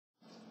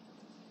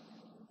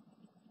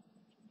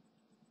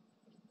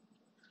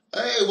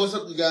Hey, what's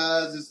up, you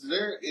guys? This is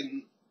Eric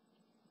and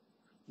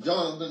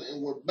Jonathan,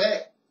 and we're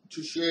back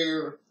to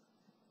share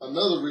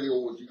another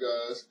video with you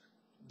guys.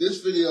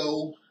 This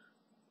video,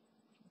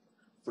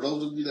 for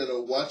those of you that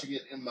are watching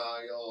it in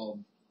my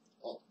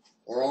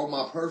or on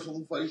my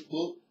personal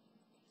Facebook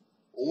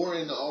or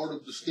in the Art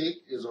of the Stick,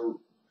 is a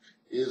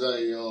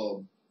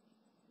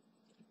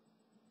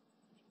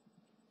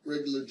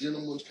regular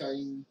gentleman's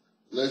cane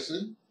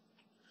lesson.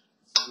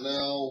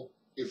 Now,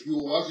 if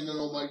you're watching it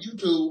on my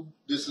YouTube,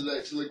 this is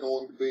actually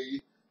going to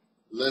be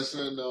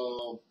lesson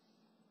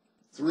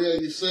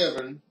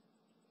 387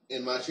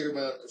 in my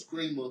Chairbound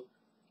Escrima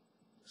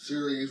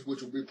series,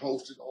 which will be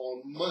posted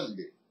on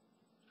Monday.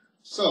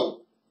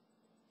 So,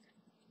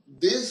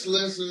 this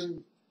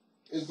lesson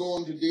is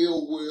going to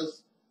deal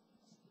with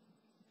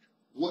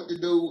what to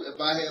do if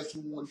I have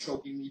someone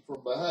choking me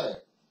from behind.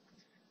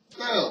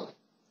 Now,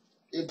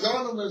 if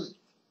Jonathan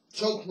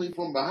chokes me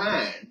from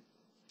behind,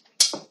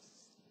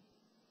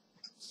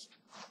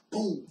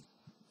 boom,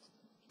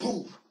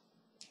 boom,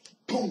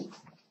 boom,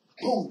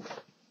 boom,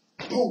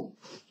 boom,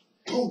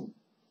 boom.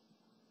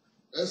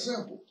 That's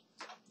simple.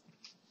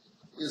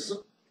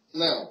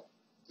 Now,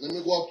 let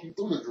me walk you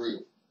through the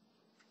drill.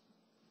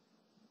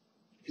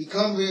 He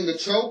comes in to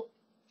choke,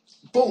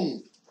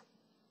 boom.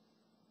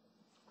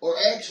 Or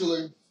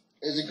actually,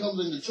 as he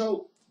comes in to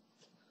choke,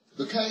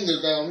 the cane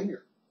is down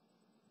here.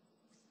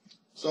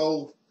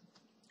 So,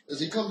 as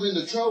he comes in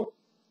to choke,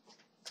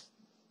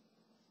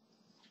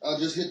 I'll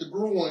just hit the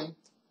groin,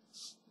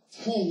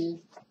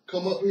 boom,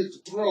 come up, hit the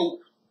throat,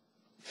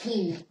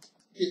 boom,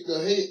 hit the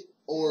head,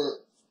 or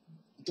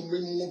to be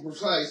more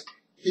precise,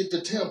 hit the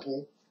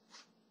temple,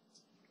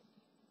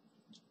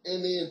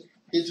 and then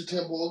hit the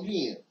temple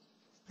again.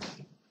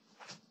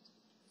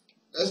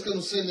 That's going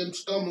to send him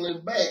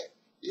stumbling back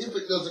if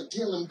it doesn't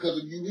kill him,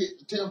 because if you hit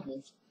the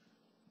temples,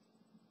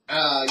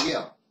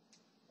 yeah.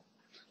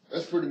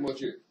 That's pretty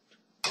much it.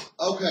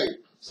 Okay,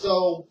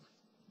 so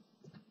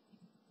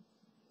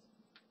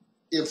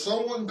if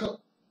someone comes,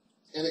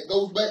 and it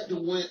goes back to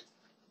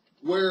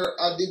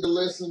where I did the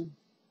lesson,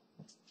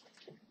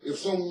 if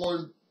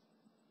someone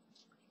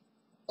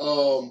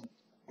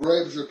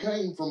grabs your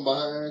cane from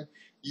behind,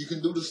 you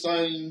can do the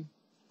same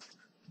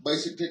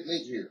basic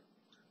technique here.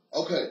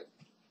 Okay,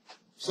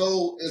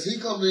 so as he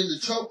comes in to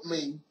choke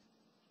me,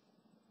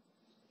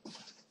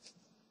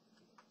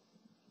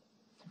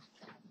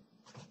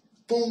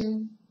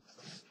 boom,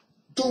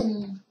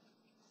 boom,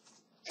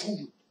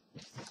 boom.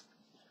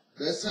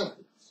 That's simple.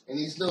 And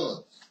he's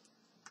done.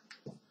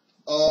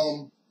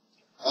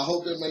 I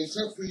hope that made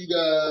sense for you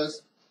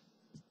guys.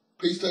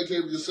 Please take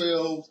care of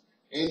yourselves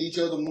and each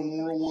other when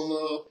we're on one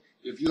love.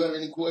 If you have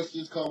any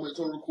questions, comments,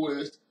 or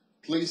requests,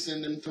 please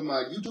send them to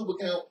my YouTube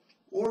account.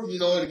 Or if you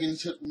know how to get in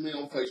touch with me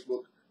on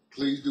Facebook,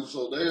 please do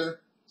so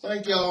there.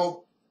 Thank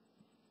y'all.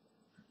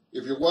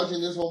 If you're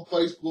watching this on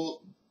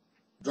Facebook,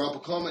 drop a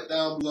comment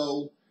down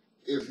below.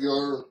 If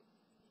you're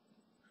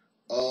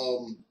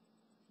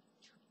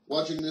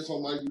watching this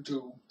on my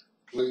YouTube,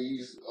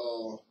 please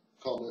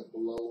comment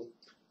below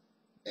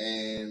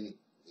and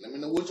let me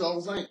know what y'all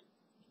think.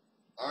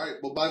 All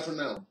right, bye-bye for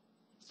now.